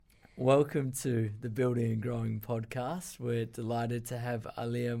Welcome to the Building and Growing podcast. We're delighted to have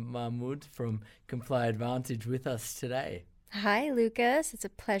Alia Mahmood from ComplyAdvantage with us today. Hi, Lucas. It's a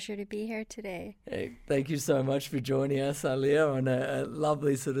pleasure to be here today. Hey, thank you so much for joining us, Alia, on a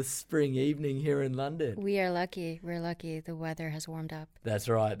lovely sort of spring evening here in London. We are lucky. We're lucky. The weather has warmed up. That's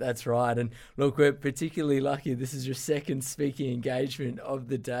right. And look, we're particularly lucky. This is your second speaking engagement of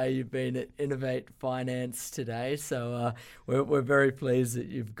the day. You've been at Innovate Finance today. So we're very pleased that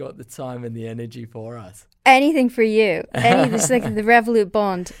you've got the time and the energy for us. Anything for you. This is like the Revolut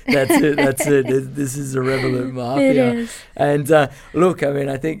bond. That's it. This is a Revolut mafia. It is. And look, I mean,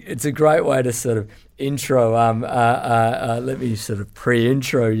 I think it's a great way to sort of intro. Let me sort of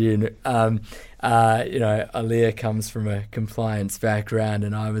pre-intro you. Alia comes from a compliance background,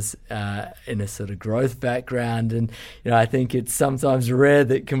 and I was in a sort of growth background. And I think it's sometimes rare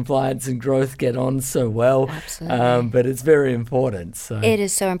that compliance and growth get on so well. Absolutely. But it's very important. So it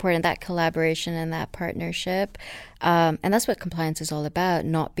is so important, that collaboration and that partnership. And that's what compliance is all about,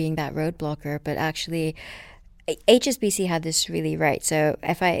 not being that roadblocker, but actually HSBC had this really right. So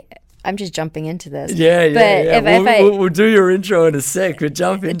I'm just jumping into this. We'll do your intro in a sec, but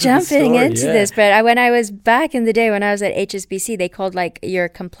jumping into this. But when I was back in the day, when I was at HSBC, they called like your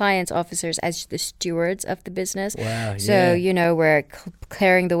compliance officers as the stewards of the business. Wow. So, we're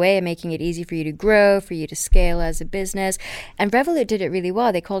clearing the way and making it easy for you to grow, for you to scale as a business. And Revolut did it really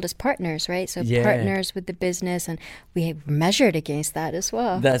well. They called us partners, right? So partners with the business, and we measured against that as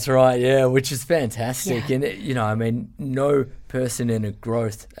well. That's right, yeah, which is fantastic. Yeah. And, no person in a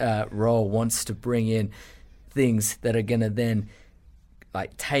growth role wants to bring in things that are going to then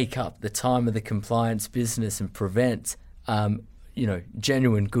take up the time of the compliance business and prevent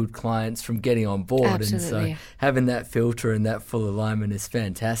genuine good clients from getting on board. Absolutely. And so having that filter and that full alignment is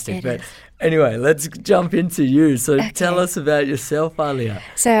fantastic. It is. Anyway, let's jump into you. So Tell us about yourself, Alia.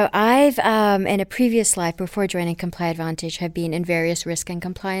 So I've, in a previous life before joining ComplyAdvantage, have been in various risk and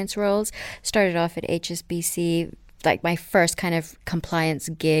compliance roles. Started off at HSBC, like my first kind of compliance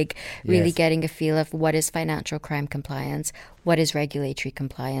gig, really getting a feel of what is financial crime compliance, what is regulatory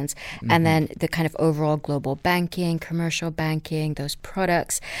compliance, and then the kind of overall global banking, commercial banking, those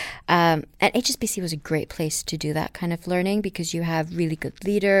products. And HSBC was a great place to do that kind of learning because you have really good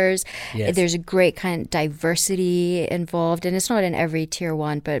leaders. Yes. There's a great kind of diversity involved, and it's not in every tier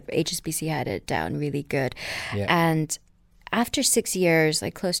one, but HSBC had it down really good. Yeah. And after 6 years,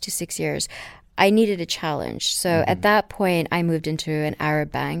 close to 6 years, I needed a challenge. So at that point, I moved into an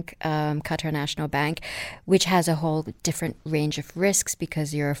Arab bank, Qatar National Bank, which has a whole different range of risks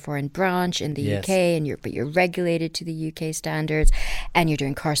because you're a foreign branch in the UK, but you're regulated to the UK standards, and you're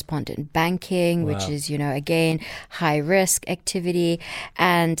doing correspondent banking, which is, again, high risk activity.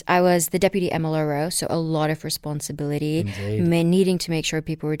 And I was the deputy MLRO, so a lot of responsibility, needing to make sure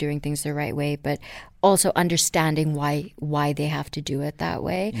people were doing things the right way, but also understanding why they have to do it that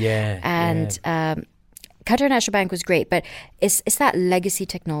way. Qatar National Bank was great, but it's that legacy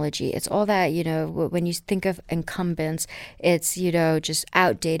technology. It's all that, when you think of incumbents, it's, just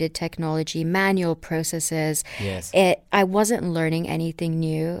outdated technology, manual processes. Yes. I wasn't learning anything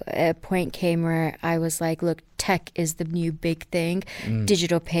new. A point came where I was like, look, tech is the new big thing,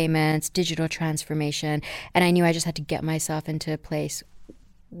 digital payments, digital transformation. And I knew I just had to get myself into a place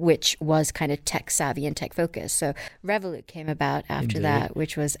which was kind of tech savvy and tech focused. So Revolut came about after that,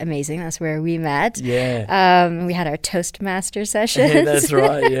 which was amazing. That's where we met. Yeah. We had our Toastmaster sessions. That's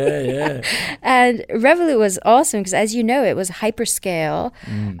right. Yeah. And Revolut was awesome because, as you know, it was hyperscale.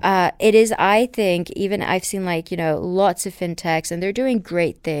 It is, I think, even I've seen lots of fintechs, and they're doing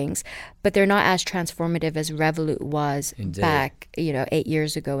great things, but they're not as transformative as Revolut was back, 8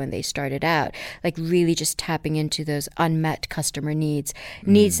 years ago when they started out. Really just tapping into those unmet customer needs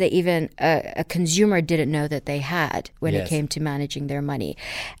that even a consumer didn't know that they had when it came to managing their money.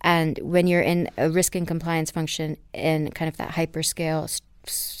 And when you're in a risk and compliance function in kind of that hyperscale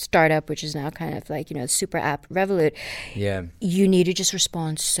startup, which is now kind of super app Revolut, you need to just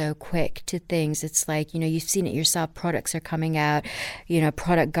respond so quick to things. It's you've seen it yourself, products are coming out,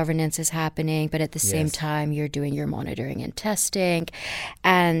 product governance is happening, but at the same time you're doing your monitoring and testing.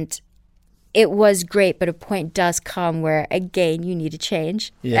 And it was great, but a point does come where, again, you need to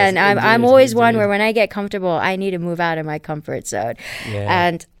change. Yes, and I'm always one where when I get comfortable, I need to move out of my comfort zone.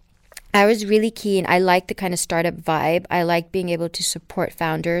 And I was really keen. I like the kind of startup vibe. I like being able to support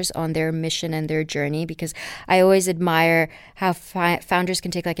founders on their mission and their journey, because I always admire how founders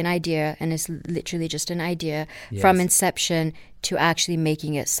can take an idea, and it's literally just an idea, from inception to actually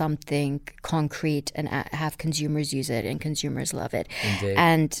making it something concrete and have consumers use it and consumers love it. Indeed.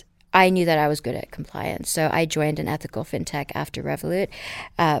 And I knew that I was good at compliance. So I joined an ethical fintech after Revolut.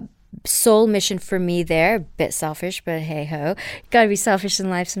 sole mission for me there, a bit selfish, but hey ho, gotta be selfish in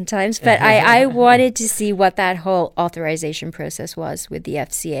life sometimes. But I wanted to see what that whole authorization process was with the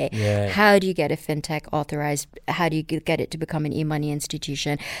FCA. Yeah. How do you get a fintech authorized? How do you get it to become an e-money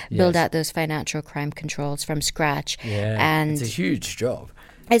institution? Build out those financial crime controls from scratch. Yeah, and it's a huge job.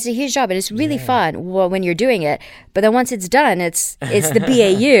 It's a huge job, and it's really fun when you're doing it. But then once it's done, it's the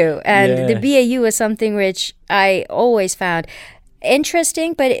BAU, and the BAU is something which I always found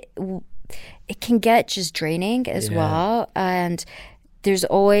interesting, but it can get just draining as well. And there's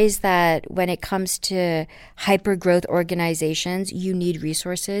always that when it comes to hyper growth organizations, you need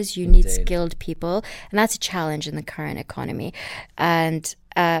resources, you need skilled people, and that's a challenge in the current economy. And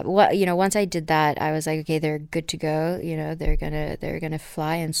once I did that, I was like, okay, they're good to go. They're gonna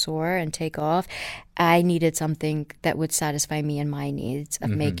fly and soar and take off. I needed something that would satisfy me and my needs of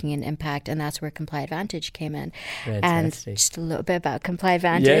making an impact, and that's where ComplyAdvantage came in. Fantastic. And just a little bit about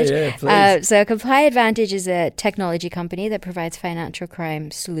ComplyAdvantage. Yeah, please. So ComplyAdvantage is a technology company that provides financial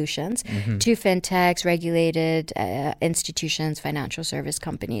crime solutions to fintechs, regulated institutions, financial service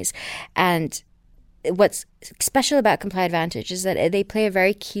companies, and what's special about ComplyAdvantage is that they play a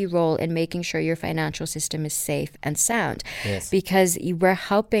very key role in making sure your financial system is safe and sound. Yes. Because we're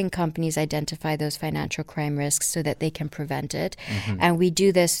helping companies identify those financial crime risks so that they can prevent it. And we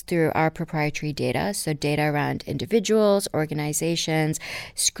do this through our proprietary data, so data around individuals, organizations,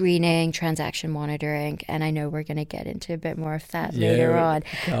 screening, transaction monitoring, and I know we're going to get into a bit more of that later on.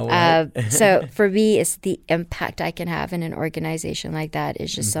 So for me, it's the impact I can have in an organization like that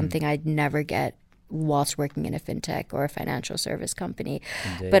is just something I'd never get whilst working in a fintech or a financial service company.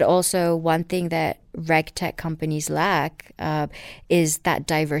 Indeed. But also one thing that RegTech companies lack is that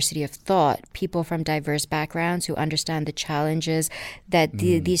diversity of thought, people from diverse backgrounds who understand the challenges that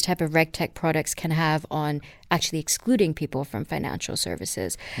these type of RegTech products can have on actually excluding people from financial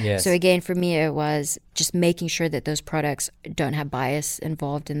services. Yes. So again, for me, it was just making sure that those products don't have bias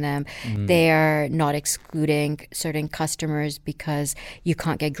involved in them. They are not excluding certain customers because you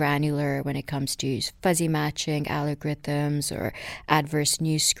can't get granular when it comes to fuzzy matching, algorithms, or adverse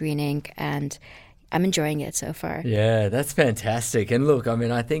news screening. And I'm enjoying it so far. Yeah, that's fantastic. And look, I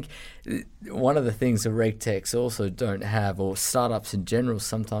mean, I think one of the things that RegTechs also don't have, or startups in general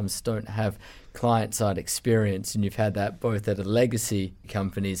sometimes don't have, client-side experience, and you've had that both at the legacy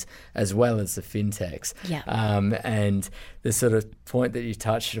companies as well as the fintechs. Yeah. And the sort of point that you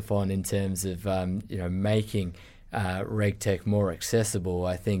touched upon in terms of making RegTech more accessible,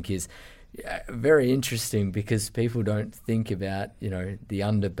 I think is very interesting, because people don't think about the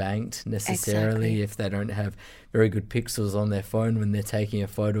underbanked necessarily. If they don't have very good pixels on their phone when they're taking a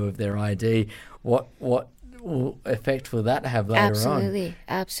photo of their ID. What effect will that have later on?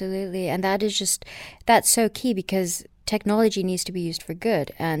 Absolutely. And that's so key, because technology needs to be used for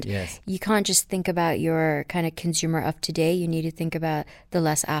good. And you can't just think about your kind of consumer of today. You need to think about the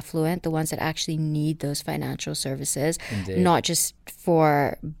less affluent, the ones that actually need those financial services. Indeed. Not just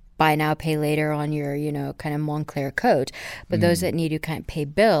for buy now, pay later on your, kind of Montclair coat. But those that need to kind of pay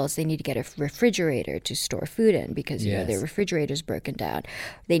bills, they need to get a refrigerator to store food in, because, their refrigerator's broken down.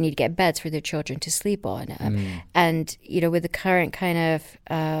 They need to get beds for their children to sleep on. And, with the current kind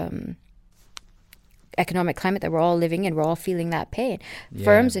of economic climate that we're all living in, we're all feeling that pain.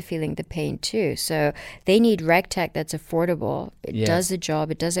 Firms are feeling the pain too. So they need RegTech that's affordable. It does the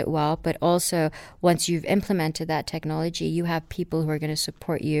job, it does it well, but also once you've implemented that technology, you have people who are going to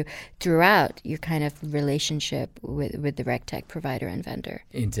support you throughout your kind of relationship with the RegTech provider and vendor.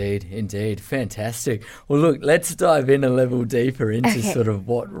 Indeed. Fantastic. Well, look, let's dive in a level deeper into sort of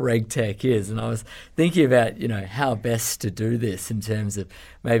what RegTech is. And I was thinking about, how best to do this in terms of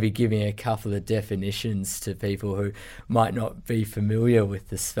maybe giving a couple of definitions to people who might not be familiar with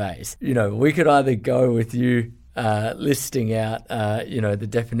the space. We could either go with you listing out, the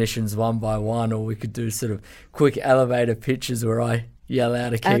definitions one by one, or we could do sort of quick elevator pitches where I yell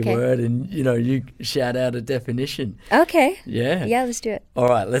out a keyword and, you shout out a definition. Okay. Yeah. Yeah, let's do it. All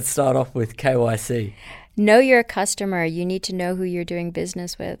right, let's start off with KYC. Know your customer. You need to know who you're doing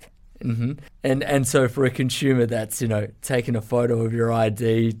business with. Mm-hmm. And so for a consumer, that's taking a photo of your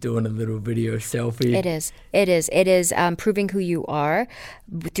ID, doing a little video selfie. It is proving who you are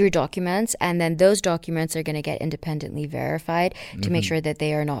through documents, and then those documents are going to get independently verified to make sure that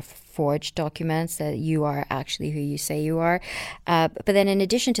they are not forged documents, that you are actually who you say you are. But then in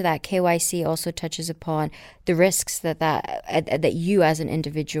addition to that, KYC also touches upon the risks that you as an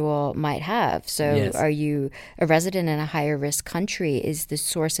individual might have. So are you a resident in a higher risk country? Is the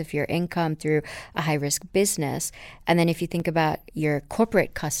source of your income through a high risk business? And then if you think about your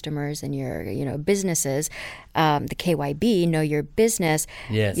corporate customers and your businesses, the KYB, know your business,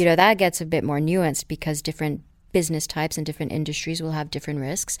 that gets a bit more nuanced, because different business types and different industries will have different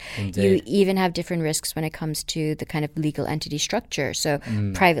risks. Indeed. You even have different risks when it comes to the kind of legal entity structure. So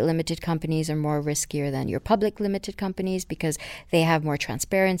private limited companies are more riskier than your public limited companies, because they have more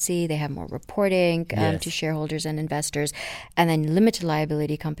transparency, they have more reporting to shareholders and investors. And then limited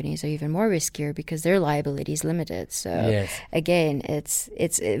liability companies are even more riskier because their liability is limited. So again, it's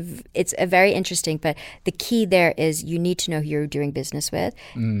a very interesting, but the key there is you need to know who you're doing business with.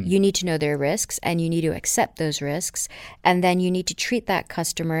 You need to know their risks, and you need to accept those risks, and then you need to treat that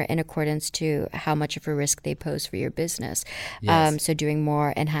customer in accordance to how much of a risk they pose for your business. So doing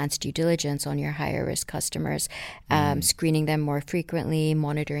more enhanced due diligence on your higher risk customers, screening them more frequently,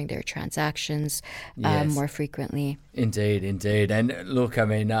 monitoring their transactions more frequently. Indeed. And look, I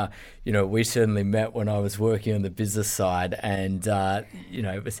mean, we certainly met when I was working on the business side, and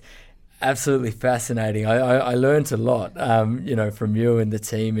it was absolutely fascinating. I learned a lot, from you and the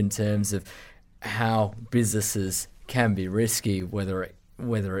team in terms of how businesses can be risky, whether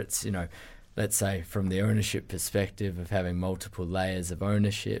it's, let's say from the ownership perspective of having multiple layers of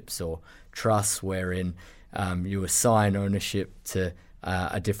ownerships, or trusts wherein you assign ownership to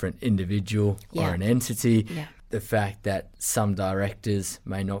a different individual or an entity. The fact that some directors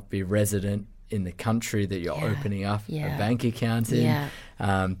may not be resident in the country that you're opening up a bank account in.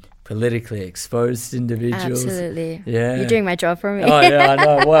 Politically exposed individuals. Absolutely. Yeah. You're doing my job for me. Oh yeah, I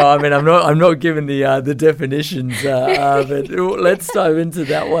know. Well, I mean, I'm not giving the definitions, but let's dive into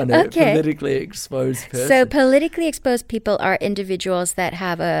that one. Okay. A politically exposed person. So politically exposed people are individuals that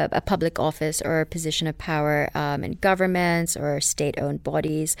have a public office or a position of power in governments or state-owned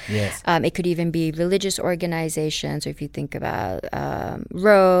bodies. Yes. It could even be religious organizations. Or if you think about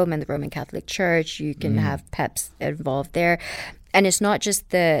Rome and the Roman Catholic Church, you can have PEPs involved there. And it's not just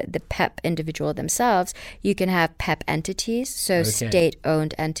the PEP individual themselves. You can have PEP entities, so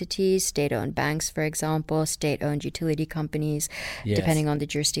state-owned entities, state-owned banks, for example, state-owned utility companies, depending on the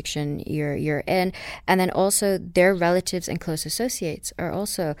jurisdiction you're in. And then also their relatives and close associates are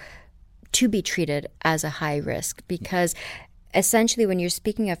also to be treated as a high risk, because essentially when you're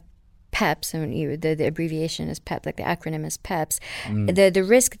speaking of PEPs, and the abbreviation is PEP, like the acronym is PEPs, the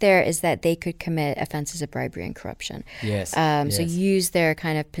risk there is that they could commit offenses of bribery and corruption. So use their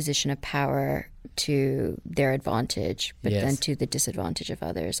kind of position of power to their advantage, but then to the disadvantage of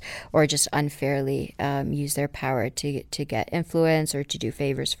others, or just unfairly use their power to get influence or to do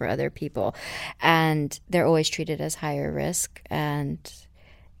favors for other people. And they're always treated as higher risk, and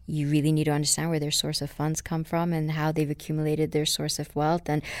you really need to understand where their source of funds come from and how they've accumulated their source of wealth,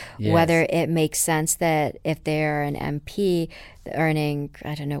 and whether it makes sense that if they're an MP earning,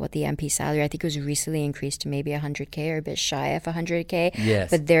 I don't know what the MP salary, I think it was recently increased to maybe 100K or a bit shy of 100K,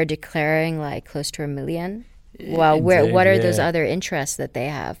 but they're declaring like close to $1 million. Well, what are those other interests that they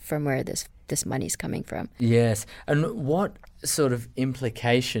have from where this money's coming from? Yes. And what sort of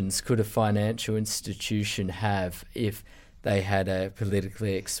implications could a financial institution have if they had a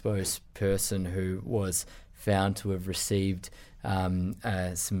politically exposed person who was found to have received some,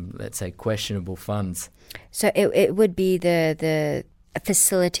 let's say, questionable funds? So it would be the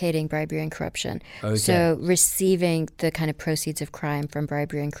facilitating bribery and corruption. So receiving the kind of proceeds of crime from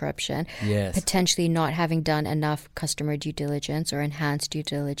bribery and corruption, potentially not having done enough customer due diligence or enhanced due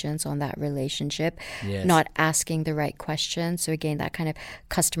diligence on that relationship, not asking the right questions. So again, that kind of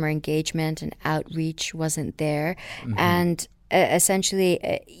customer engagement and outreach wasn't there. And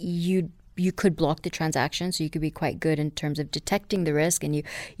essentially you could block the transaction, so you could be quite good in terms of detecting the risk, and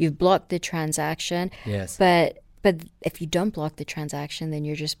you've blocked the transaction. But if you don't block the transaction, then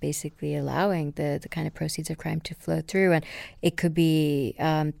you're just basically allowing the kind of proceeds of crime to flow through. And it could be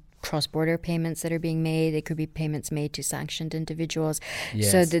cross-border payments that are being made. It could be payments made to sanctioned individuals.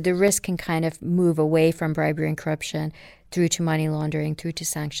 So the risk can kind of move away from bribery and corruption through to money laundering, through to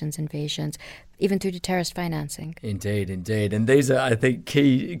sanctions invasions, even through to terrorist financing. Indeed. And these are, I think,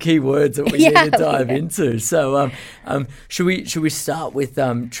 key words that we need to dive into. So should we start with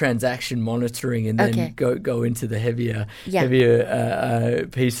transaction monitoring and then go into the heavier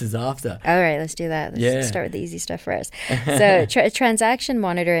pieces after? All right, let's do that. Let's start with the easy stuff first. So transaction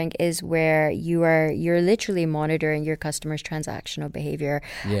monitoring is where you're literally monitoring your customer's transactional behavior,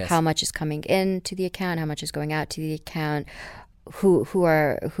 how much is coming into the account, how much is going out to the account,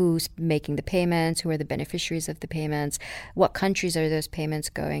 who's making the payments, who are the beneficiaries of the payments, what countries are those payments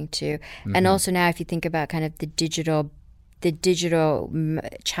going to, and also now if you think about kind of the digital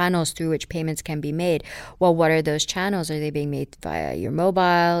channels through which payments can be made. Well, what are those channels? Are they being made via your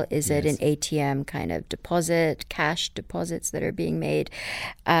mobile? Is it an ATM kind of deposit, cash deposits that are being made?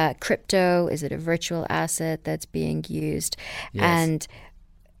 Crypto, is it a virtual asset that's being used? And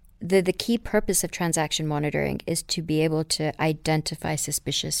the key purpose of transaction monitoring is to be able to identify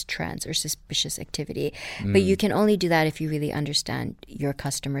suspicious trends or suspicious activity. But you can only do that if you really understand your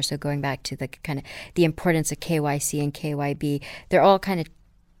customer. So going back to the kind of the importance of KYC and KYB, they're all kind of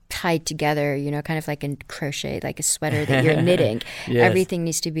tied together, kind of like in crochet, like a sweater that you're knitting. Everything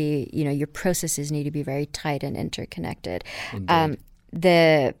needs to be, your processes need to be very tight and interconnected.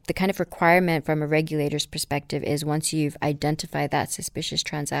 The kind of requirement from a regulator's perspective is once you've identified that suspicious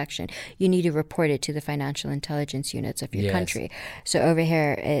transaction, you need to report it to the financial intelligence units of your country. So over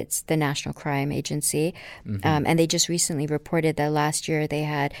here, it's the National Crime Agency. And they just recently reported that last year they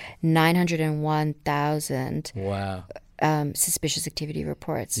had 901,000 suspicious activity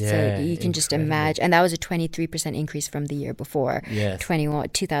reports. So you can just imagine. And that was a 23% increase from the year before,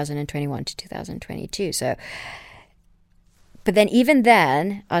 2021 to 2022. So... But then even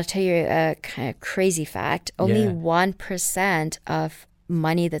then, I'll tell you a kind of crazy fact, only 1% of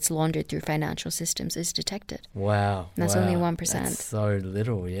money that's laundered through financial systems is detected. Wow. And that's only 1%. That's so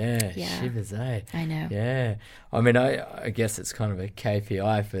little, Shivers, eh? I know. Yeah. I mean, I guess it's kind of a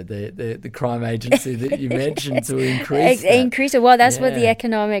KPI for the crime agency that you mentioned to increase that. Increase it. Well, that's what the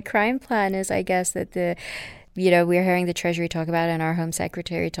economic crime plan is, I guess, that we're hearing the Treasury talk about and our Home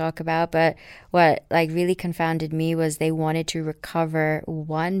Secretary talk about, but what really confounded me was they wanted to recover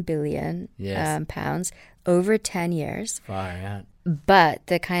 1 billion pounds over 10 years. Far out. But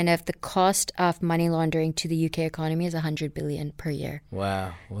the cost of money laundering to the UK economy is 100 billion per year.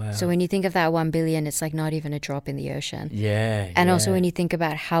 Wow. So when you think of that 1 billion, it's like not even a drop in the ocean. And also when you think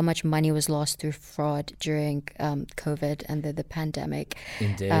about how much money was lost through fraud during COVID and the pandemic,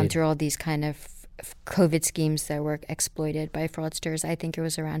 through all these kind of COVID schemes that were exploited by fraudsters, I think it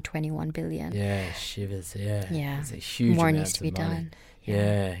was around 21 billion. Shivers, It's a huge more amount needs to be done.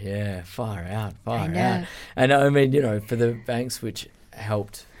 Far out. know. And I mean, for the banks which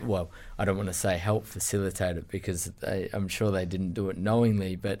helped, well, I don't want to say help facilitate it because I'm sure they didn't do it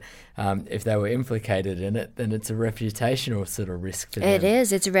knowingly, but if they were implicated in it, then it's a reputational sort of risk for them. It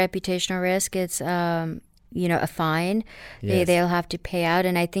is. It's a reputational risk. It's a fine they'll have to pay out.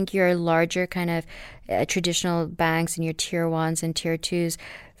 And I think your larger kind of traditional banks and your tier ones and tier twos,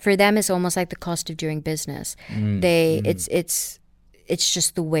 for them it's almost like the cost of doing business. It's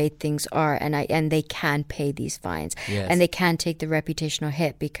just the way things are, and they can pay these fines, and they can take the reputational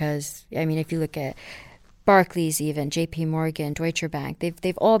hit because, I mean, if you look at Barclays, even JP Morgan, Deutsche Bank,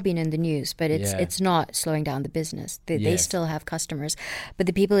 they've all been in the news, but it's not slowing down the business. They still have customers, but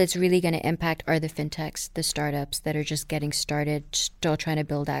the people it's really going to impact are the fintechs, the startups that are just getting started, still trying to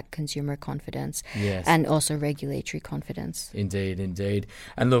build that consumer confidence and also regulatory confidence. Indeed.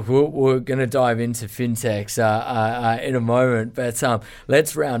 And look, we're going to dive into fintechs in a moment, but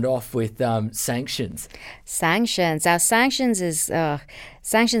let's round off with sanctions. Now, sanctions is a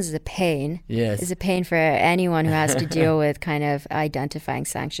pain. Yes. It's a pain for anyone who has to deal with kind of identifying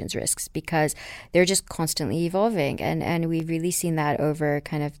sanctions risks because they're just constantly evolving. And we've really seen that over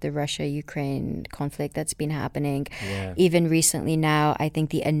kind of the Russia-Ukraine conflict that's been happening. Even recently now, I think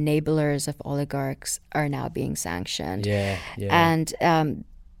the enablers of oligarchs are now being sanctioned. And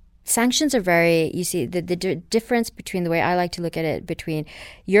sanctions are you see, the difference between the way I like to look at it between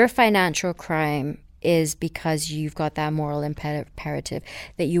your financial crime is because you've got that moral imperative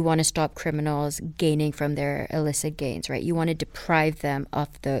that you want to stop criminals gaining from their illicit gains, right? You want to deprive them of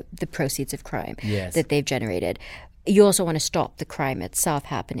the proceeds of crime that they've generated. You also want to stop the crime itself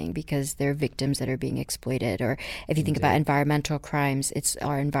happening because there are victims that are being exploited. Or if you think about environmental crimes, it's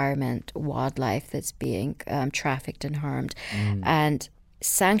our environment, wildlife that's being trafficked and harmed. And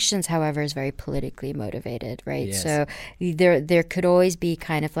sanctions, however, is very politically motivated, right? So there could always be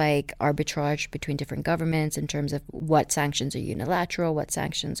kind of like arbitrage between different governments in terms of what sanctions are unilateral, what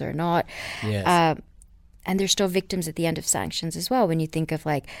sanctions are not. And there's still victims at the end of sanctions as well. When you think of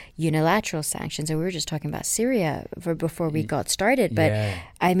like unilateral sanctions, and we were just talking about Syria before we got started, but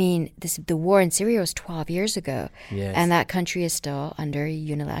I mean, the war in Syria was 12 years ago, and that country is still under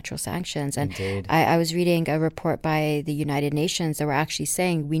unilateral sanctions. And I was reading a report by the United Nations that were actually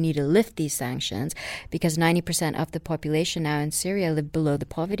saying we need to lift these sanctions because 90% of the population now in Syria live below the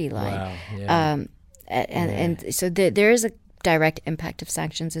poverty line. And so there is a direct impact of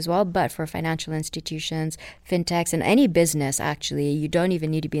sanctions as well. But for financial institutions, fintechs, and any business, actually, you don't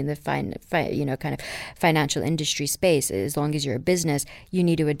even need to be in the kind of financial industry space. As long as you're a business, you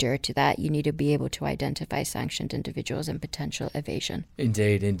need to adhere to that. You need to be able to identify sanctioned individuals and potential evasion.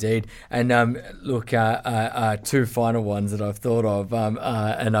 Indeed. And look, two final ones that I've thought of,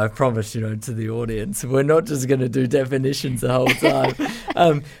 and I promise, to the audience, we're not just going to do definitions the whole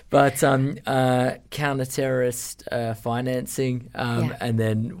time, but counter-terrorist financing, and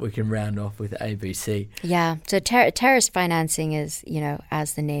then we can round off with ABC. Yeah, so terrorist financing is,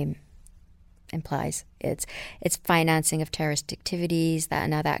 as the name implies, it's financing of terrorist activities.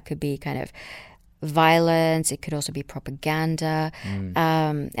 That could be kind of violence. It could also be propaganda,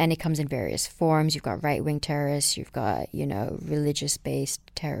 and it comes in various forms. You've got right-wing terrorists. You've got religious-based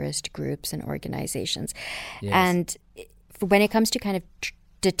terrorist groups and organizations, and when it comes to kind of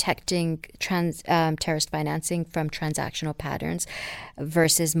detecting terrorist financing from transactional patterns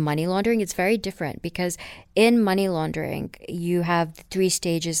versus money laundering, it's very different, because in money laundering, you have 3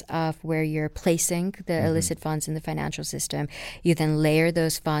 stages of where you're placing the illicit funds in the financial system. You then layer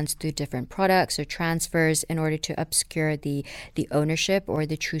those funds through different products or transfers in order to obscure the ownership or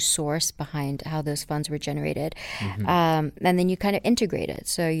the true source behind how those funds were generated. And then you kind of integrate it.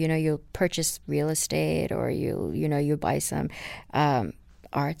 So, you'll purchase real estate, or you buy some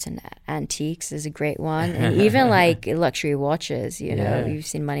arts and antiques is a great one, and even like luxury watches. You've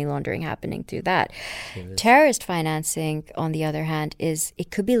seen money laundering happening through that. Yes. Terrorist financing, on the other hand,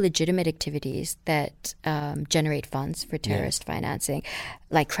 it could be legitimate activities that generate funds for terrorist financing,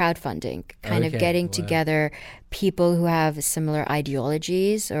 like crowdfunding, kind of getting together people who have similar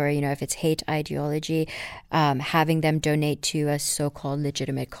ideologies, or if it's hate ideology, having them donate to a so-called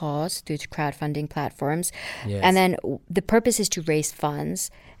legitimate cause through crowdfunding platforms. Yes. And then the purpose is to raise funds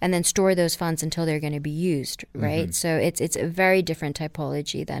and then store those funds until they're going to be used, right? So it's a very different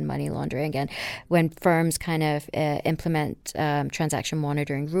typology than money laundering. And when firms kind of implement transaction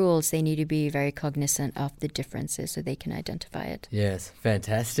monitoring rules, they need to be very cognizant of the differences so they can identify it. Yes,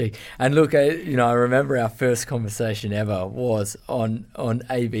 fantastic. And look, I remember our first conversation ever was on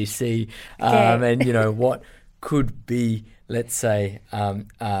ABC, and what could be, let's say,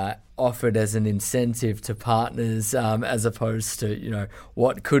 offered as an incentive to partners, as opposed to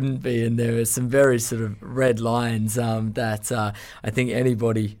what couldn't be. And there are some very sort of red lines that I think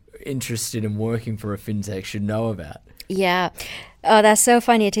anybody interested in working for a fintech should know about. Yeah. Oh, that's so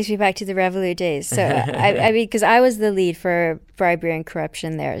funny. It takes me back to the Revolut days. So, I mean, because I was the lead for bribery and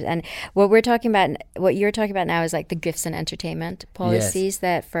corruption there. And what you're talking about now is like the gifts and entertainment policies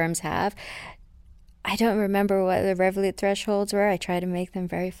that firms have. I don't remember what the Revolut thresholds were. I try to make them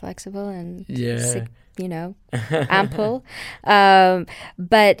very flexible and ample.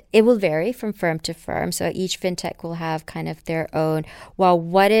 But it will vary from firm to firm. So each fintech will have kind of their own,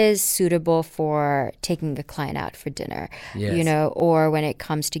 what is suitable for taking a client out for dinner, or when it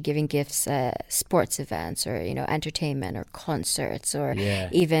comes to giving gifts at sports events, or, entertainment or concerts, or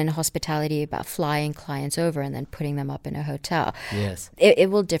even hospitality about flying clients over and then putting them up in a hotel. Yes. It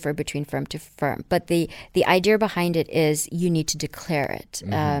will differ between firm to firm. But the idea behind it is you need to declare it.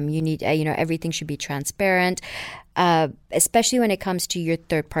 You need, everything should be transparent, especially when it comes to your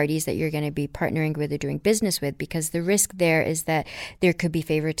third parties that you're going to be partnering with or doing business with, because the risk there is that there could be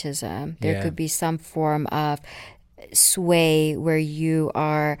favoritism. There could be some form of sway where you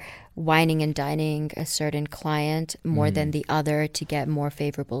are wining and dining a certain client more than the other to get more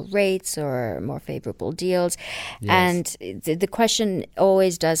favorable rates or more favorable deals. Yes. And the question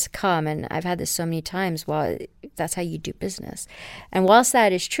always does come, and I've had this so many times, that's how you do business. And whilst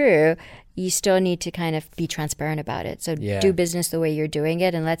that is true, you still need to kind of be transparent about it. So do business the way you're doing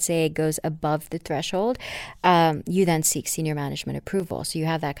it. And let's say it goes above the threshold, you then seek senior management approval. So you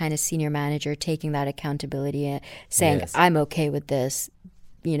have that kind of senior manager taking that accountability and saying, I'm okay with this.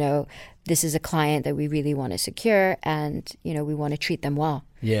 This is a client that we really want to secure, and, we want to treat them well.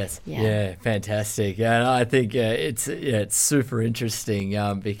 Yes. Yeah. Fantastic. And I think it's super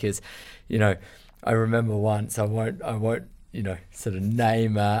interesting because, I remember once, I won't sort of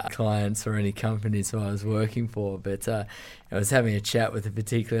name clients or any companies who I was working for, but I was having a chat with a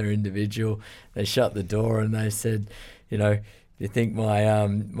particular individual. They shut the door and they said, you think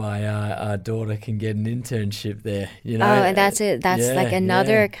my daughter can get an internship there? And that's it. That's like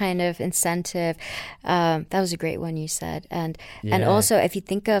another kind of incentive. That was a great one you said. And also, if you're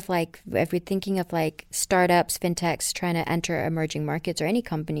thinking of like startups, fintechs trying to enter emerging markets, or any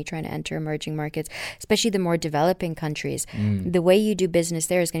company trying to enter emerging markets, especially the more developing countries, the way you do business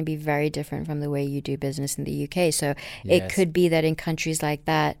there is going to be very different from the way you do business in the UK. So it could be that in countries like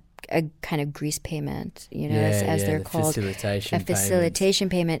that, a kind of grease payment, as they're called. Facilitation a facilitation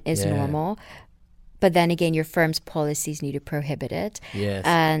payment is normal. But then again, your firm's policies need to prohibit it. Yes.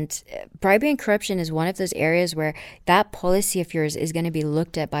 And bribery and corruption is one of those areas where that policy of yours is going to be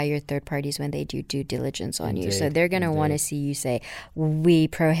looked at by your third parties when they do due diligence on you. So they're going to want to see you say, we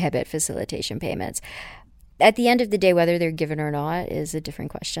prohibit facilitation payments. At the end of the day, whether they're given or not is a different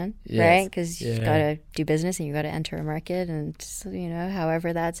question, right? Because you've got to do business and you've got to enter a market. And,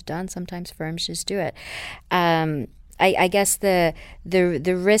 however that's done, sometimes firms just do it. I guess the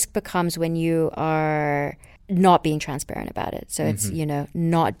risk becomes when you are not being transparent about it. So it's,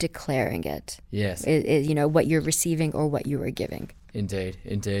 not declaring it. Yes. What you're receiving or what you are giving.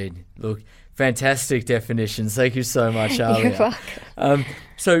 Indeed. Look, fantastic definitions. Thank you so much, Alia. You're welcome.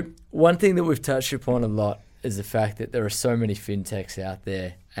 So one thing that we've touched upon a lot is the fact that there are so many fintechs out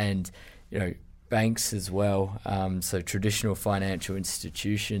there and, banks as well. So traditional financial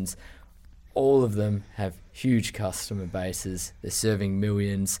institutions, all of them have huge customer bases. They're serving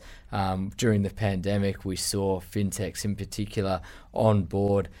millions. During the pandemic, we saw fintechs in particular on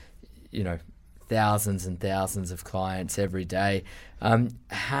board, thousands and thousands of clients every day.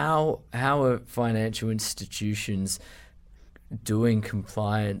 How are financial institutions doing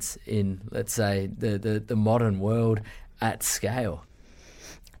compliance in, let's say, the modern world at scale?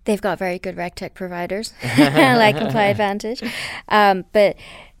 They've got very good RegTech providers like ComplyAdvantage. But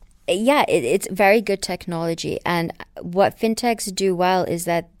yeah, it's very good technology. And what fintechs do well is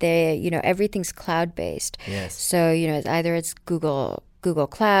that they, everything's cloud-based. Yes. So, either it's Google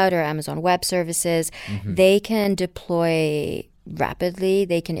Cloud or Amazon Web Services. They can deploy rapidly.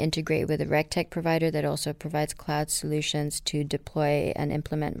 They can integrate with a RegTech provider that also provides cloud solutions to deploy and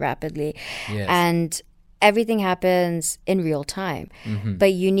implement rapidly. Yes. And everything happens in real time.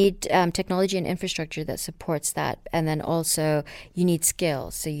 But you need technology and infrastructure that supports that. And then also you need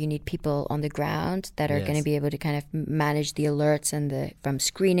skills. So you need people on the ground that are going to be able to kind of manage the alerts and from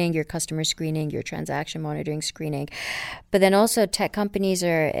screening, your customer screening, your transaction monitoring screening. But then also tech companies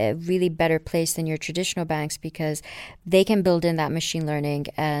are a really better place than your traditional banks because they can build in that machine learning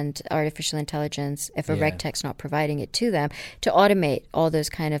and artificial intelligence if a RegTech's not providing it to them to automate all those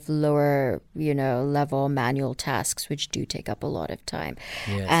kind of lower, level manual tasks, which do take up a lot of time.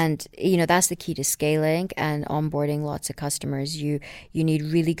 Yes. And, that's the key to scaling and onboarding lots of customers. You need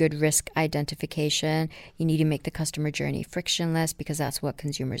really good risk identification. You need to make the customer journey frictionless because that's what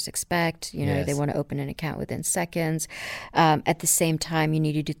consumers expect. They want to open an account within seconds. At the same time, you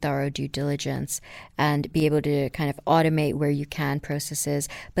need to do thorough due diligence and be able to kind of automate where you can processes,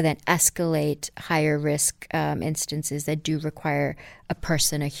 but then escalate higher risk instances that do require a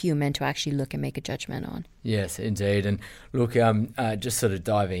person, a human, to actually look and make a judgment on. Yes, indeed. And look, just sort of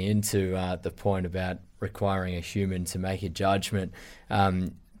diving into the point about requiring a human to make a judgment,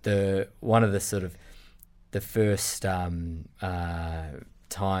 one of the sort of the first times,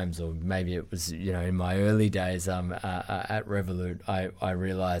 or maybe it was, in my early days at Revolut, I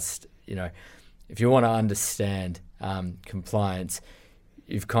realized, if you want to understand compliance,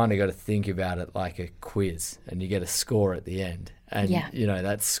 you've kind of got to think about it like a quiz, and you get a score at the end. And,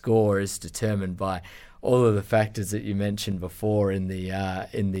 that score is determined by all of the factors that you mentioned before in the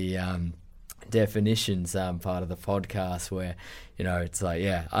definitions part of the podcast, where, it's like,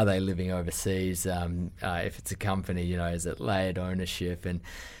 are they living overseas? If it's a company, is it layered ownership? And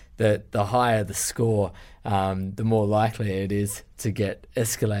the higher the score, the more likely it is to get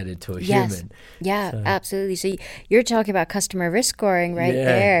escalated to a human. Yeah, so. Absolutely. So you're talking about customer risk scoring right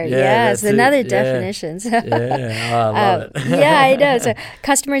there. Yeah, it's another definition. I love it. I know. So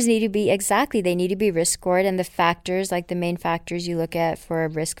customers need to they need to be risk scored. And the factors, like the main factors you look at for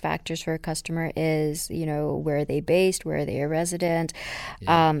risk factors for a customer is, where are they based? Where are they a resident?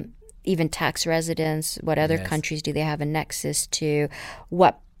 Even tax residence. What other countries do they have a nexus to?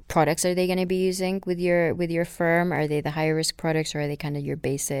 What products are they going to be using with your firm? Are they the higher risk products, or are they kind of your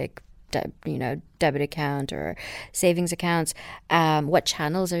basic debit account or savings accounts? What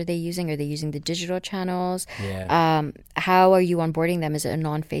channels are they using? Are they using the digital channels? How are you onboarding them? Is it a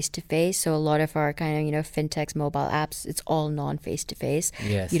non-face-to-face? So a lot of our kind of fintechs, mobile apps, it's all non-face-to-face.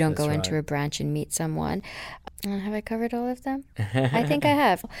 Yes, you don't go into a branch and meet someone. Have I covered all of them? I think I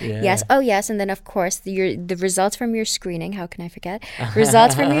have. Yes. Oh, yes. And then, of course, the results from your screening. How can I forget?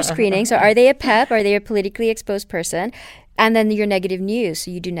 Results from your screening. So are they a PEP? Are they a politically exposed person? And then your negative news.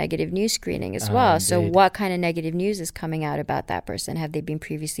 So you do negative news screening as well. So what kind of negative news is coming out about that person? Have they been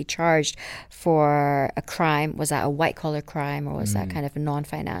previously charged for a crime? Was that a white-collar crime, or was that kind of a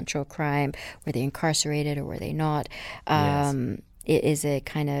non-financial crime? Were they incarcerated or were they not? Is it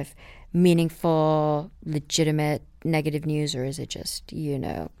kind of meaningful, legitimate negative news, or is it just,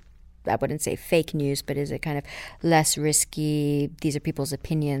 I wouldn't say fake news, but is it kind of less risky? These are people's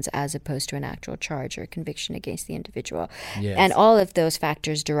opinions as opposed to an actual charge or conviction against the individual. Yes. And all of those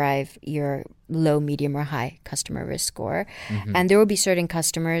factors derive your low, medium, or high customer risk score. And there will be certain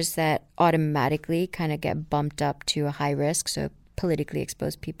customers that automatically kind of get bumped up to a high risk. So politically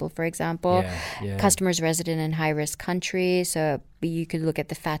exposed people, for example, customers resident in high-risk countries. So you could look at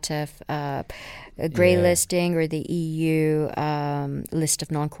the FATF grey listing or the EU list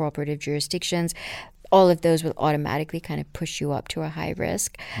of non-cooperative jurisdictions. All of those will automatically kind of push you up to a high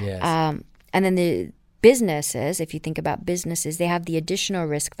risk. Yes. And then the businesses, if you think about businesses, they have the additional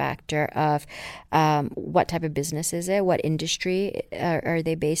risk factor of what type of business is it, what industry are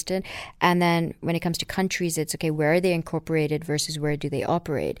they based in, and then when it comes to countries, it's okay, where are they incorporated versus where do they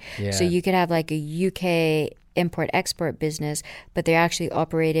operate. So you could have like a UK import-export business, but they're actually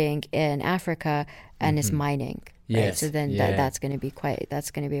operating in Africa and is mining. Right? Yes. So then that's going to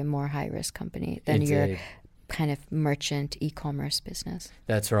be a more high-risk company than your kind of merchant e-commerce business.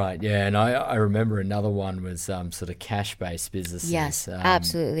 That's right, yeah. And I remember another one was sort of cash-based businesses. Yes,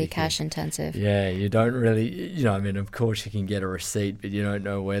 absolutely, cash-intensive. Yeah, you don't really, I mean, of course you can get a receipt, but you don't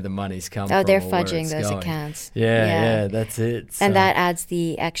know where the money's come from. Oh, they're fudging those accounts. Yeah, that's it. And that adds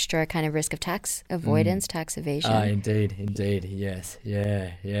the extra kind of risk of tax avoidance, tax evasion. Indeed, yes,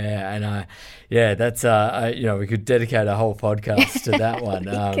 yeah. And that's, we could dedicate a whole podcast to that one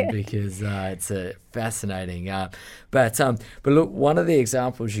because it's a fascinating. But look, one of the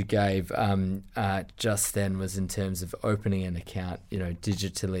examples you gave just then was in terms of opening an account,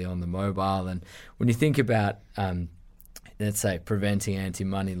 digitally on the mobile. And when you think about, let's say, preventing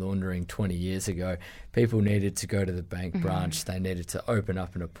anti-money laundering 20 years ago, people needed to go to the bank branch. They needed to open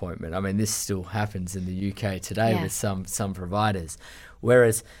up an appointment. I mean, this still happens in the UK today with some providers.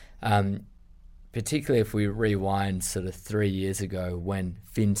 Whereas particularly if we rewind sort of 3 years ago when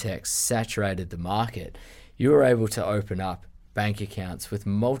fintechs saturated the market, you were able to open up bank accounts with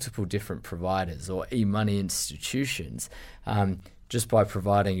multiple different providers or e-money institutions just by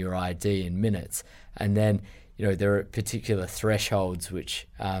providing your ID in minutes. And then, there are particular thresholds which,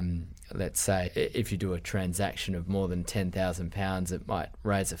 let's say, if you do a transaction of more than £10,000, it might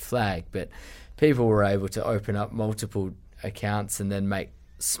raise a flag. But people were able to open up multiple accounts and then make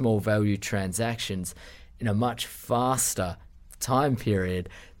small value transactions in a much faster time period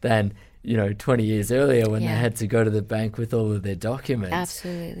than 20 years earlier when they had to go to the bank with all of their documents.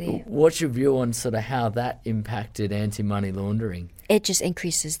 Absolutely. What's your view on sort of how that impacted anti-money laundering? It just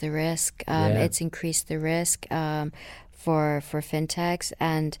increases the risk. It's increased the risk for fintechs,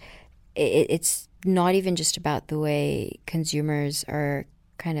 and it's not even just about the way consumers are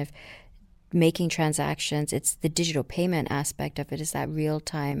kind of making transactions. It's the digital payment aspect of it, is that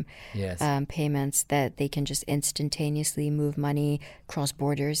real-time payments that they can just instantaneously move money cross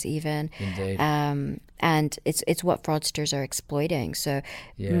borders even. Indeed. And it's what fraudsters are exploiting. So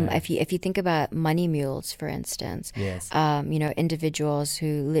if you think about money mules, for instance, individuals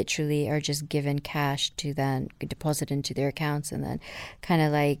who literally are just given cash to then deposit into their accounts and then kind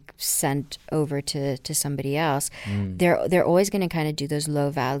of like sent over to somebody else, they're always going to kind of do those low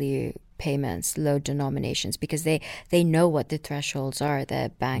value payments, low denominations, because they know what the thresholds are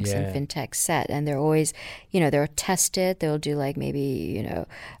that banks and fintechs set, and they're always, they're tested. They'll do like maybe,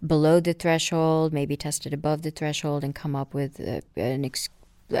 below the threshold, maybe tested above the threshold, and come up with a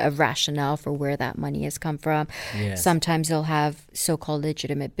rationale for where that money has come from. Yes. Sometimes they'll have so-called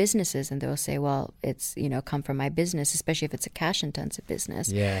legitimate businesses, and they'll say, well, it's, come from my business, especially if it's a cash-intensive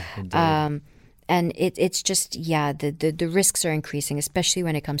business. Yeah, indeed. And it's just, the risks are increasing, especially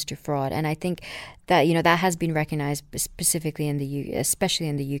when it comes to fraud. And I think that, that has been recognized specifically especially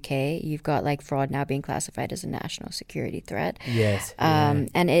in the UK. You've got like fraud now being classified as a national security threat. Yes.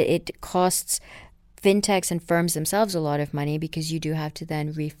 And it costs fintechs and firms themselves a lot of money, because you do have to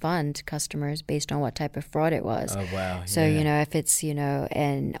then refund customers based on what type of fraud it was. Oh, wow. So, if it's,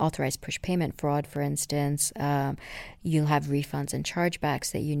 an authorized push payment fraud, for instance, you'll have refunds and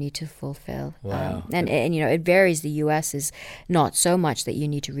chargebacks that you need to fulfill. Wow. And it varies. The US is not so much that you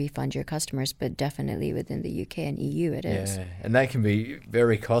need to refund your customers, but definitely within the UK and EU it is. Yeah, and that can be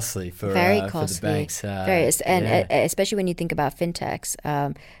very costly for the banks. Especially when you think about fintechs,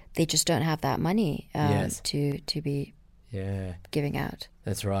 they just don't have that money to be giving out.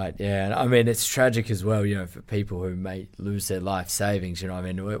 That's right, yeah. And I mean, it's tragic as well, for people who may lose their life savings. I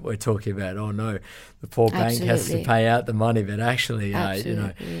mean, we're talking about, oh no, the poor bank has to pay out the money, but actually, for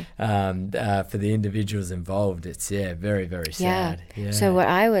the individuals involved, it's very, very sad. Yeah. So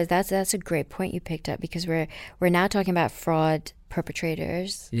that's a great point you picked up, because we're now talking about fraud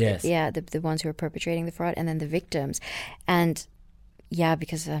perpetrators. Yes. Yeah, the ones who are perpetrating the fraud, and then the victims, and Yeah,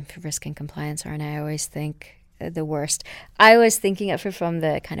 because risk and compliance aren't, I always think, the worst. I was thinking of it from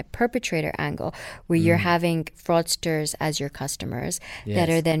the kind of perpetrator angle, where you're having fraudsters as your customers that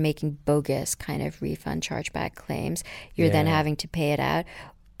are then making bogus kind of refund chargeback claims. You're then having to pay it out.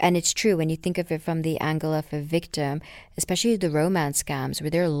 And it's true when you think of it from the angle of a victim, especially the romance scams, where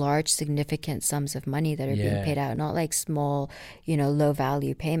there are large, significant sums of money that are being paid out, not like small, low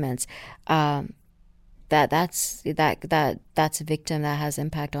value payments. That's a victim that has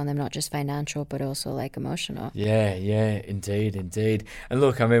impact on them, not just financial, but also like emotional. Yeah, indeed. And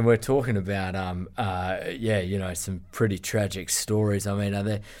look, I mean, we're talking about, some pretty tragic stories. I mean,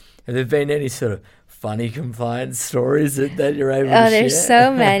 have there been any sort of funny compliance stories that you're able to share? Oh, there's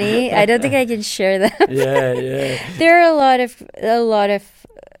so many. I don't think I can share them. Yeah. There are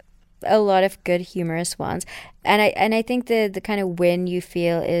a lot of good humorous ones, and I think the kind of win you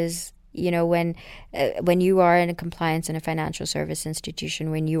feel is, when you are in a compliance in a financial service institution,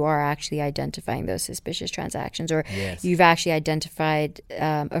 when you are actually identifying those suspicious transactions, or you've actually identified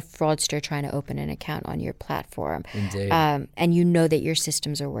a fraudster trying to open an account on your platform. Indeed. And you know that your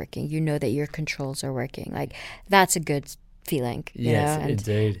systems are working, you know that your controls are working. Like, that's a good feeling. Yes, and,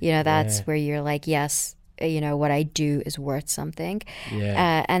 indeed. That's where you're like, yes, what I do is worth something.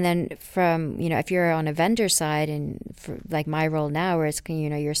 And then from, if you're on a vendor side, and for like my role now, where it's,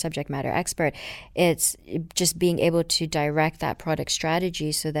 you're a subject matter expert, it's just being able to direct that product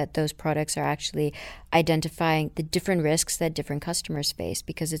strategy so that those products are actually identifying the different risks that different customers face,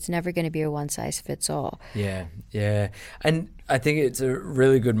 because it's never going to be a one size fits all. Yeah. And I think it's a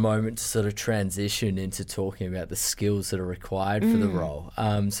really good moment to sort of transition into talking about the skills that are required for the role.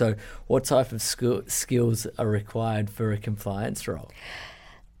 So what type of skills are required for a compliance role?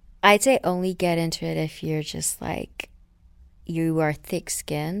 I'd say only get into it if you're just like, you are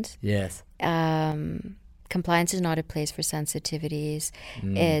thick-skinned. Yes. Compliance is not a place for sensitivities.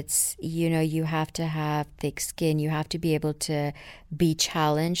 It's, you have to have thick skin. You have to be able to be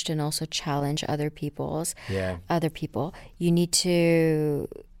challenged and also challenge other people. You need to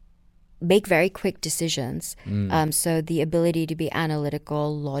make very quick decisions. So the ability to be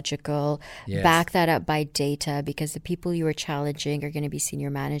analytical, logical, back that up by data, because the people you are challenging are going to be senior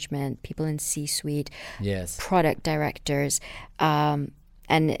management, people in C-suite, product directors,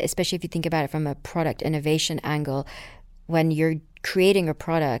 and especially if you think about it from a product innovation angle, when you're creating a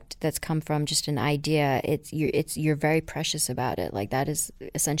product that's come from just an idea, you're very precious about it. Like, that is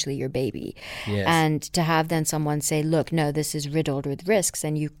essentially your baby. And to have then someone say, look, no, this is riddled with risks,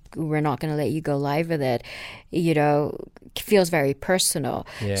 and we're not going to let you go live with it, feels very personal.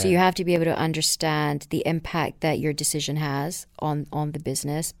 So you have to be able to understand the impact that your decision has on the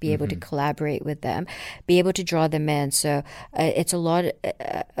business, be able to collaborate with them, be able to draw them in. So it's a lot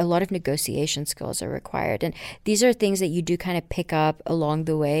of negotiation skills are required. And these are things that you do kind of pick up along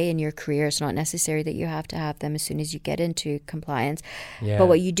the way in your career. It's not necessary that you have to have them as soon as you get into compliance. But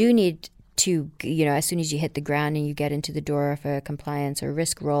what you do need to, as soon as you hit the ground and you get into the door of a compliance or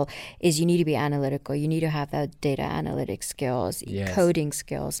risk role, is you need to be analytical. You need to have that data analytics skills, coding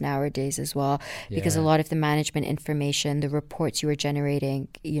skills nowadays as well, because a lot of the management information, the reports you are generating,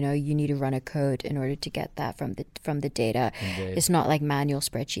 you need to run a code in order to get that from the data. Indeed. It's not like manual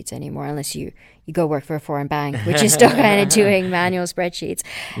spreadsheets anymore, unless you go work for a foreign bank, which is still kind of doing manual spreadsheets.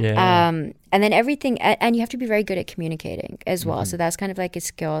 And then everything, and you have to be very good at communicating as well. So that's kind of like a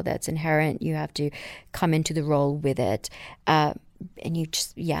skill that's inherent. You have to come into the role with it. And you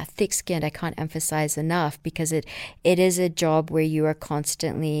just, thick-skinned, I can't emphasize enough, because it is a job where you are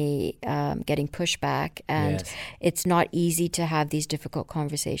constantly getting pushback, and it's not easy to have these difficult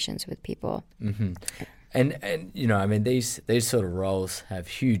conversations with people. And I mean, these sort of roles have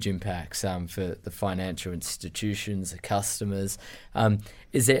huge impacts for the financial institutions, the customers.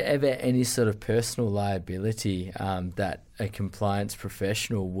 Is there ever any sort of personal liability that a compliance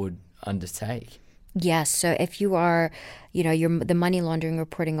professional would undertake? Yes. So if you are, you're the money laundering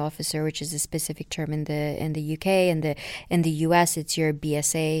reporting officer, which is a specific term in the UK, and in the US, it's your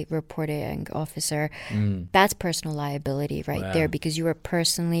BSA reporting officer. That's personal liability right there, because you are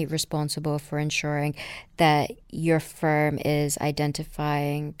personally responsible for ensuring that your firm is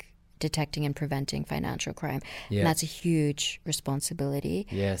identifying, detecting, and preventing financial crime. And that's a huge responsibility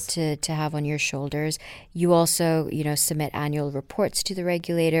to have on your shoulders. You also, submit annual reports to the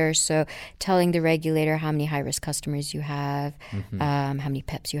regulator. So telling the regulator how many high-risk customers you have, how many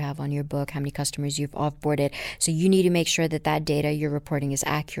PIPs you have on your book, how many customers you've offboarded. So you need to make sure that data you're reporting is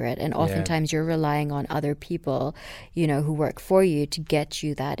accurate. And oftentimes you're relying on other people, who work for you to get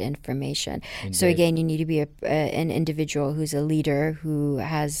you that information. Indeed. So again, you need to be an individual who's a leader, who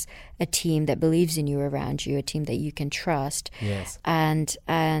has a team that believes in you around you, a team that you can trust. Yes. And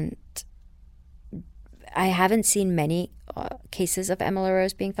I haven't seen many cases of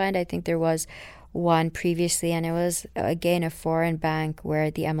MLROs being fined. I think there was one previously, and it was, again, a foreign bank where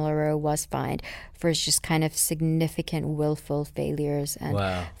the MLRO was fined for just kind of significant willful failures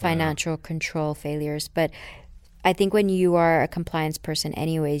and financial control failures. But I think when you are a compliance person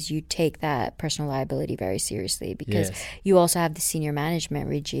anyways, you take that personal liability very seriously, because you also have the senior management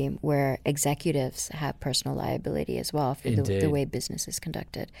regime where executives have personal liability as well for the way business is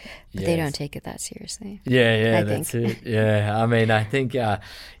conducted. But they don't take it that seriously. That's it. Yeah, I mean, I think,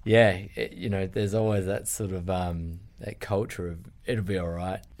 there's always that sort of that culture of it'll be all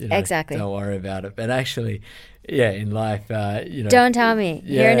right. Exactly. Don't worry about it. But actually, in life, don't tell me.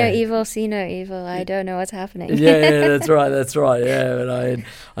 Hear no evil, see no evil. I don't know what's happening. That's right. Yeah, but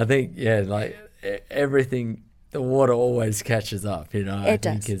I think, like everything, the water always catches up. I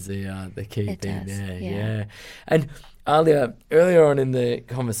think is the key thing there. Yeah. And Alia, earlier on in the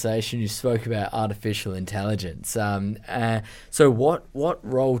conversation, you spoke about artificial intelligence. So what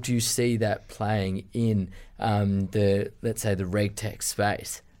role do you see that playing in the RegTech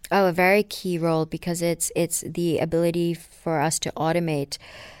space? Oh, a very key role, because it's the ability for us to automate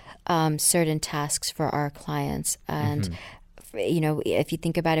certain tasks for our clients. And if you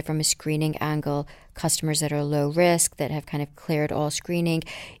think about it from a screening angle, customers that are low risk, that have kind of cleared all screening,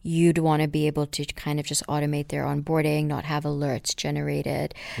 you'd want to be able to kind of just automate their onboarding, not have alerts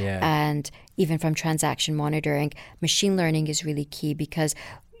generated. And even from transaction monitoring, machine learning is really key, because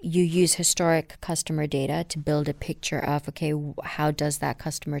you use historic customer data to build a picture of, okay, how does that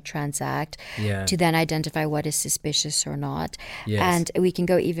customer transact, to then identify what is suspicious or not. And we can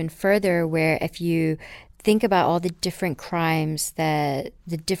go even further, where if you think about all the different crimes, that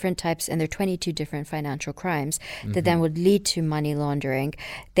the different types, and there are 22 different financial crimes that then would lead to money laundering.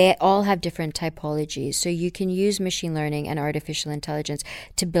 They all have different typologies. So you can use machine learning and artificial intelligence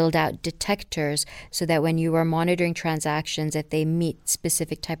to build out detectors, so that when you are monitoring transactions, if they meet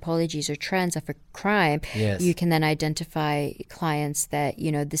specific typologies or trends of a crime, you can then identify clients that,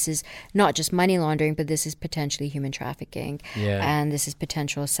 this is not just money laundering, but this is potentially human trafficking, and this is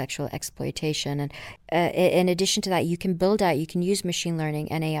potential sexual exploitation. And in addition to that, you can use machine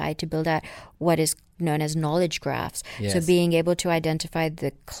learning and AI to build out what is known as knowledge graphs. So being able to identify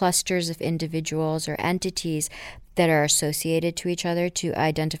the clusters of individuals or entities that are associated to each other, to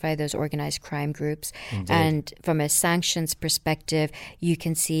identify those organized crime groups. And from a sanctions perspective, you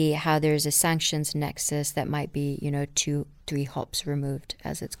can see how there's a sanctions nexus that might be, 2-3 hops removed,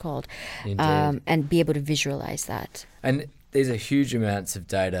 as it's called, and be able to visualize that. And these are huge amounts of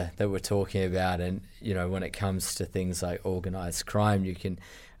data that we're talking about. And, when it comes to things like organized crime, you can,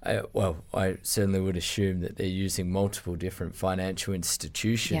 I certainly would assume that they're using multiple different financial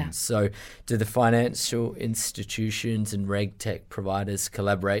institutions. So do the financial institutions and RegTech providers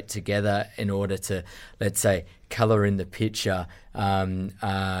collaborate together in order to, let's say, color in the picture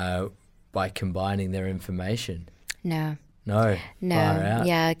by combining their information? No.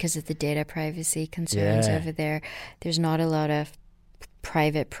 Because of the data privacy concerns over there. There's not a lot of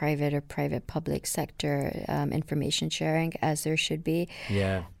private or private-public sector information sharing as there should be.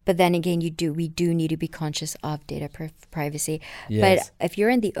 But then again, we do need to be conscious of data privacy. But if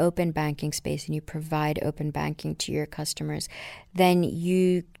you're in the open banking space and you provide open banking to your customers, then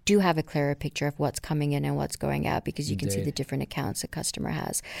you do have a clearer picture of what's coming in and what's going out, because you can see the different accounts a customer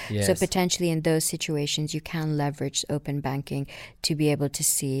has. So potentially in those situations, you can leverage open banking to be able to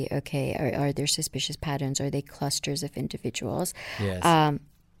see, okay, are there suspicious patterns? Are they clusters of individuals?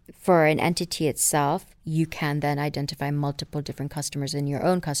 For an entity itself, you can then identify multiple different customers in your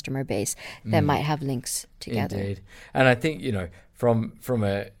own customer base that might have links together. Indeed. And I think, from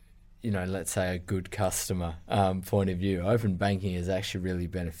a, let's say a good customer point of view, open banking is actually really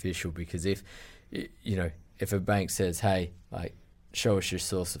beneficial, because if a bank says, hey, like, show us your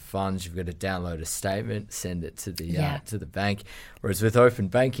source of funds, you've got to download a statement, send it to the bank. Whereas with open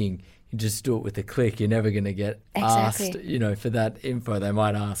banking, you just do it with a click. You're never going to get asked, for that info. They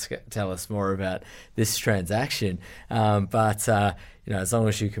might tell us more about this transaction. But as long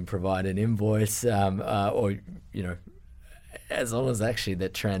as you can provide an invoice or as long as actually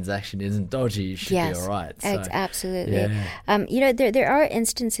that transaction isn't dodgy, you should be all right. So, absolutely. There are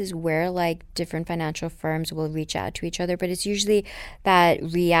instances where like different financial firms will reach out to each other, but it's usually that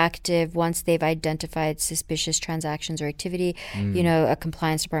reactive once they've identified suspicious transactions or activity. A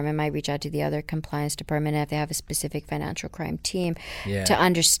compliance department might reach out to the other compliance department if they have a specific financial crime team to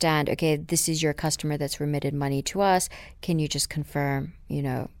understand, okay, this is your customer that's remitted money to us. Can you just confirm,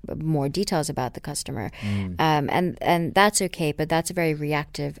 more details about the customer? And that's okay. educate, but that's a very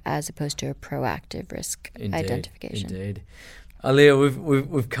reactive as opposed to a proactive risk identification. Indeed. Alia,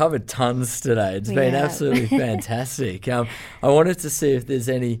 we've covered tons today. It's been absolutely fantastic. I wanted to see if there's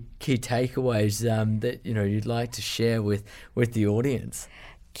any key takeaways that you'd like to share with the audience.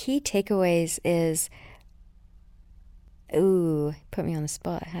 Key takeaways is, put me on the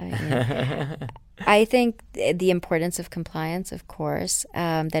spot, haven't you? I think the importance of compliance, of course,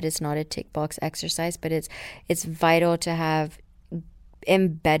 that it's not a tick box exercise, but it's vital to have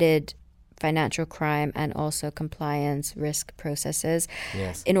embedded financial crime and also compliance risk processes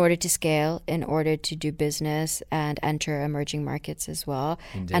in order to scale, in order to do business and enter emerging markets as well.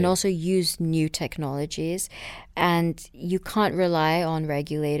 Indeed. And also use new technologies. And you can't rely on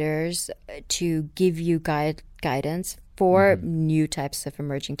regulators to give you guidance for new types of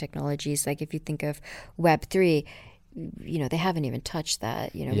emerging technologies. Like if you think of Web3, they haven't even touched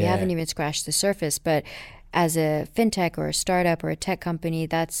that. We haven't even scratched the surface. But as a fintech or a startup or a tech company,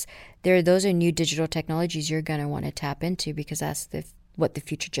 those are new digital technologies you're going to want to tap into, because that's what the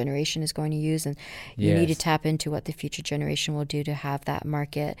future generation is going to use, and you need to tap into what the future generation will do to have that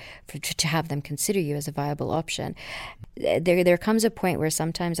market, to have them consider you as a viable option. There comes a point where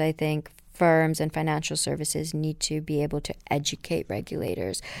sometimes I think firms and financial services need to be able to educate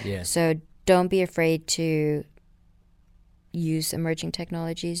regulators. So don't be afraid to use emerging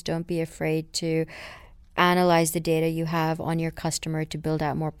technologies. Don't be afraid to analyze the data you have on your customer to build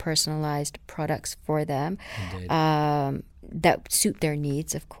out more personalized products for them that suit their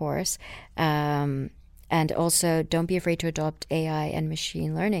needs, of course. And also don't be afraid to adopt AI and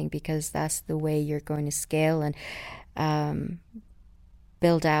machine learning, because that's the way you're going to scale and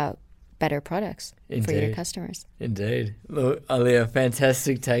build out better products for your customers. Indeed. Look, Alia,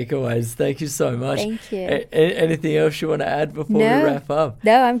 fantastic takeaways. Thank you so much. Thank you. Anything else you want to add before we wrap up?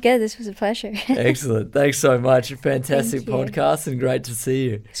 No, I'm good. This was a pleasure. Excellent. Thanks so much. Fantastic podcast, and great to see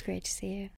you. It's great to see you.